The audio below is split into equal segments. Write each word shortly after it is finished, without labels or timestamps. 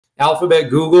Alphabet,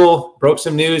 Google broke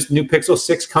some news, new Pixel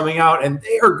 6 coming out, and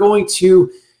they are going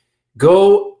to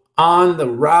go on the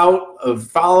route of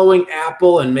following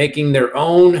Apple and making their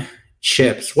own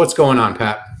chips. What's going on,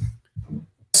 Pat?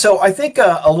 So I think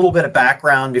a little bit of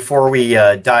background before we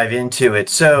dive into it.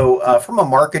 So from a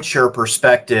market share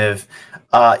perspective,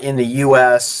 in the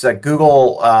US,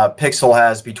 Google Pixel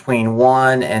has between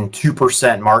 1 and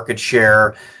 2% market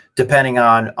share, depending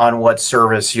on what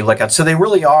service you look at. So they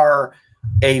really are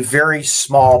a very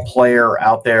small player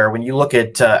out there. When you look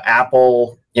at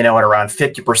Apple, at around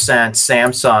 50%,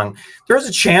 Samsung, there's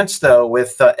a chance though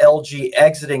with LG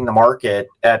exiting the market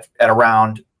at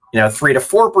around 3 to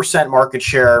 4% market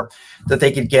share that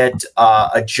they could get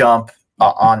a jump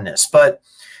on this. But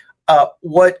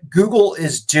what Google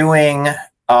is doing,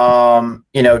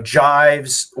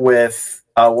 jives with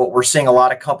what we're seeing a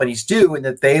lot of companies do, in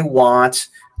that they want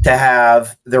to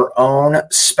have their own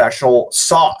special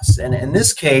sauce. And in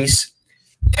this case,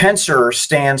 Tensor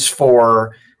stands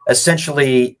for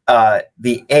essentially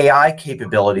the AI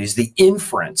capabilities, the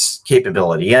inference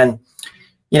capability. And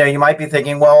you might be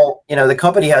thinking, well, the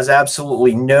company has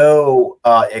absolutely no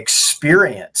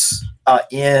experience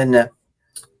in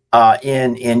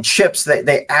chips.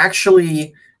 They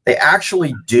actually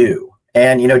do.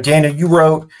 And Daniel, you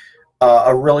wrote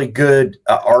a really good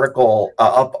article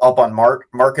up on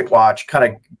MarketWatch,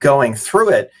 kind of going through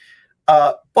it.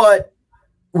 But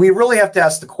we really have to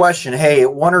ask the question: hey,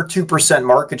 1 or 2%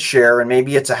 market share, and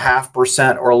maybe it's a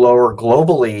 0.5% or lower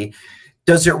globally,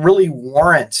 does it really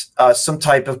warrant some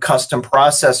type of custom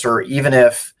processor, even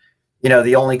if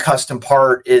the only custom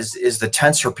part is the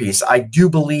Tensor piece? I do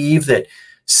believe that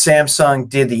Samsung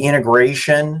did the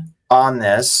integration on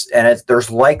this, and there's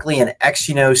likely an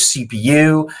Exynos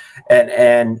CPU,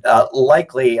 and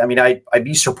likely, I'd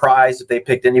be surprised if they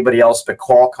picked anybody else but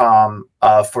Qualcomm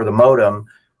for the modem,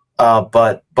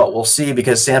 but we'll see,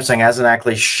 because Samsung hasn't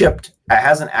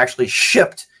actually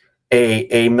shipped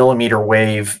a millimeter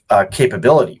wave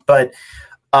capability. But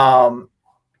I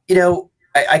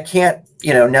can't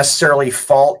necessarily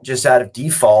fault just out of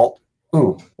default.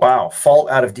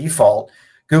 Fault out of default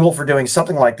Google for doing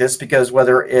something like this, because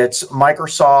whether it's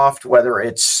Microsoft, whether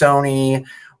it's Sony,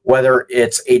 whether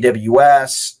it's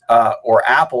AWS or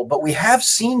Apple, but we have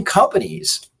seen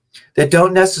companies that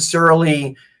don't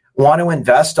necessarily want to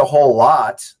invest a whole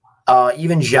lot.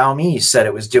 Even Xiaomi said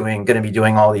it was going to be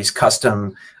doing all these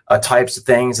custom types of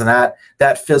things, and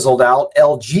that fizzled out.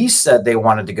 LG said they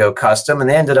wanted to go custom, and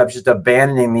they ended up just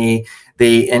abandoning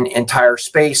the entire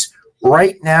space.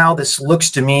 Right now, this looks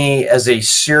to me as a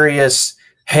serious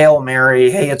Hail Mary.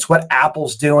 Hey, it's what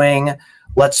Apple's doing.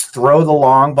 Let's throw the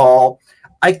long ball.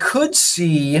 I could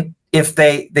see if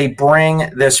they bring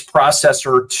this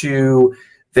processor to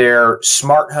their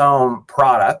smart home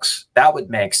products, that would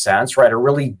make sense, right? A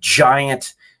really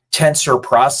giant Tensor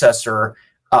processor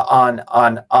on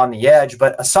the edge.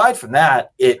 But aside from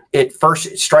that, it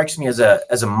strikes me as a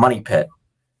money pit.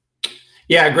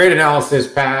 Yeah, great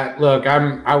analysis, Pat. Look,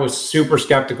 I was super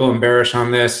skeptical and bearish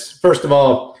on this. First of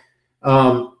all,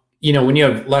 when you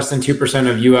have less than 2%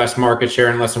 of U.S. market share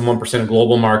and less than 1% of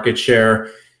global market share,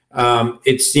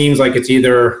 it seems like it's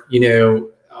either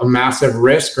a massive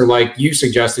risk, or, like you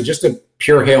suggested, just a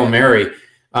pure Hail Mary.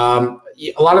 A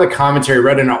lot of the commentary,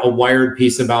 read in a Wired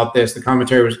piece about this, the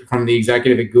commentary was from the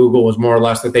executive at Google, was more or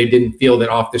less that they didn't feel that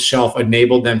off the shelf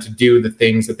enabled them to do the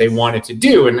things that they wanted to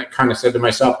do. And I kind of said to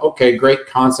myself, okay, great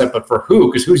concept, but for who?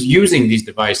 Because who's using these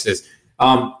devices?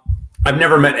 I've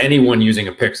never met anyone using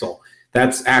a Pixel.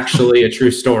 That's actually a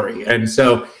true story. And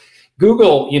so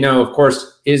Google, of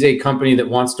course, is a company that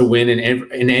wants to win in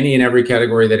any and every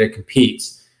category that it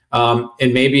competes.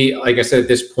 And maybe, like I said, at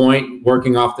this point,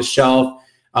 working off the shelf,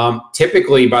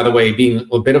 typically, by the way, being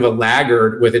a bit of a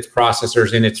laggard with its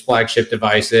processors in its flagship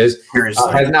devices,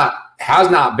 has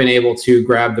not been able to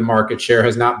grab the market share,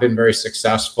 has not been very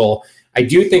successful. I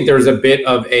do think there's a bit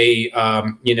of a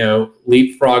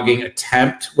leapfrogging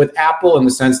attempt with Apple, in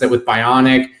the sense that with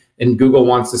Bionic, and Google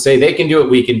wants to say they can do it,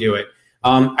 we can do it.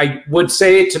 I would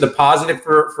say to the positive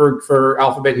for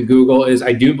Alphabet and Google is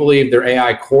I do believe their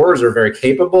AI cores are very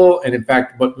capable. And in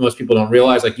fact, what most people don't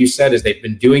realize, like you said, is they've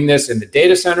been doing this in the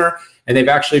data center, and they've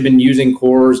actually been using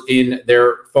cores in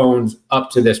their phones up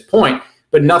to this point.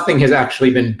 But nothing has actually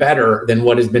been better than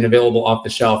what has been available off the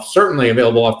shelf, certainly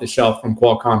available off the shelf from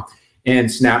Qualcomm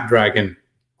and Snapdragon.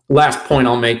 Last point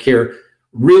I'll make here,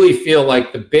 really feel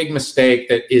like the big mistake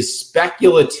that is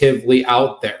speculatively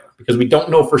out there, because we don't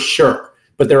know for sure,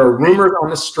 but there are rumors on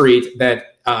the street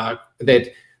that that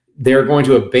they're going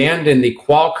to abandon the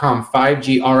Qualcomm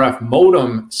 5G RF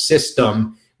modem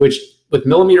system, which with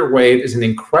millimeter wave is an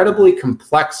incredibly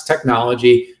complex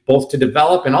technology, both to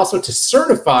develop and also to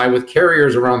certify with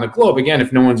carriers around the globe. Again,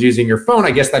 if no one's using your phone,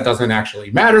 I guess that doesn't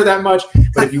actually matter that much.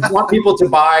 But if you want people to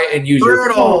buy and use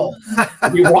your phone,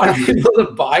 if you want people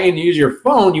to buy and use your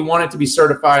phone, you want it to be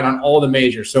certified on all the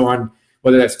majors. So on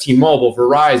whether that's T-Mobile,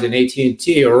 Verizon,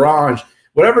 AT&T, Orange,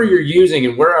 whatever you're using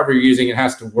and wherever you're using, it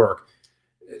has to work.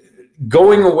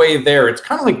 Going away there, it's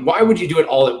kind of like, why would you do it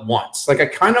all at once? Like I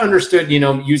kind of understood, you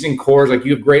know, using cores, like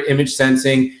you have great image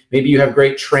sensing, maybe you have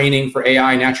great training for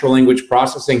AI, natural language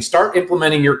processing, start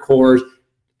implementing your cores.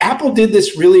 Apple did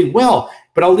this really well,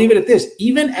 but I'll leave it at this.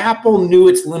 Even Apple knew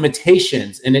its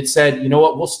limitations and it said, you know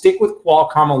what, we'll stick with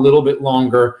Qualcomm a little bit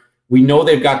longer. We know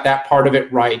they've got that part of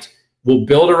it right. We'll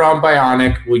build around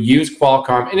Bionic, we'll use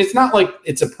Qualcomm. And it's not like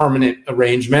it's a permanent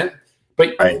arrangement,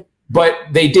 but right. But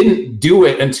they didn't do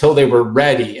it until they were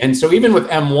ready. And so even with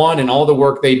M1 and all the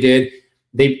work they did,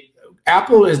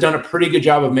 Apple has done a pretty good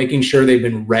job of making sure they've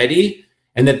been ready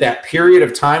and that period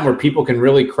of time where people can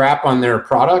really crap on their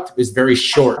product is very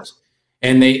short.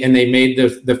 And they made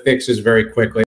the fixes very quickly.